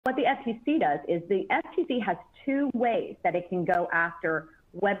what the FTC does is the FTC has two ways that it can go after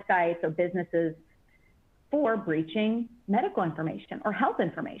websites or businesses for breaching medical information or health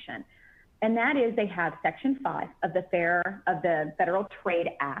information. And that is they have Section 5 of the Federal Trade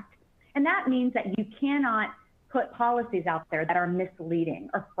Act. And that means that you cannot put policies out there that are misleading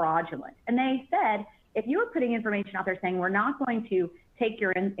or fraudulent. And they said, if you were putting information out there saying, we're not going to take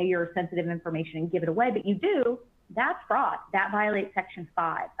your sensitive information and give it away, but you do, that's fraud. That violates Section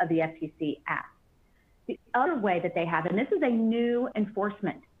 5 of the FTC Act. The other way that they have, and this is a new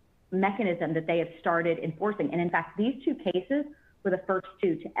enforcement mechanism that they have started enforcing. And in fact, these two cases were the first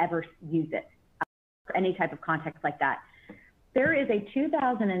two to ever use it for any type of context like that. There is a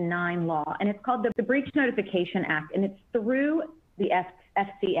 2009 law, and it's called the Breach Notification Act, and it's through the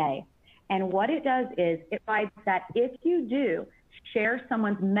FCA. And what it does is it provides that if you do share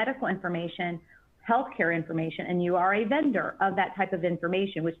someone's medical information, healthcare information, and you are a vendor of that type of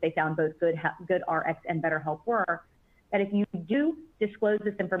information, which they found both Good RX and Better Health were, that if you do disclose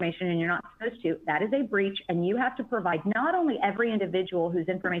this information and you're not supposed to, that is a breach, and you have to provide not only every individual whose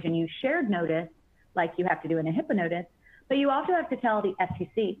information you shared notice, like you have to do in a HIPAA notice, but you also have to tell the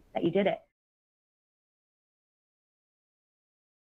FTC that you did it.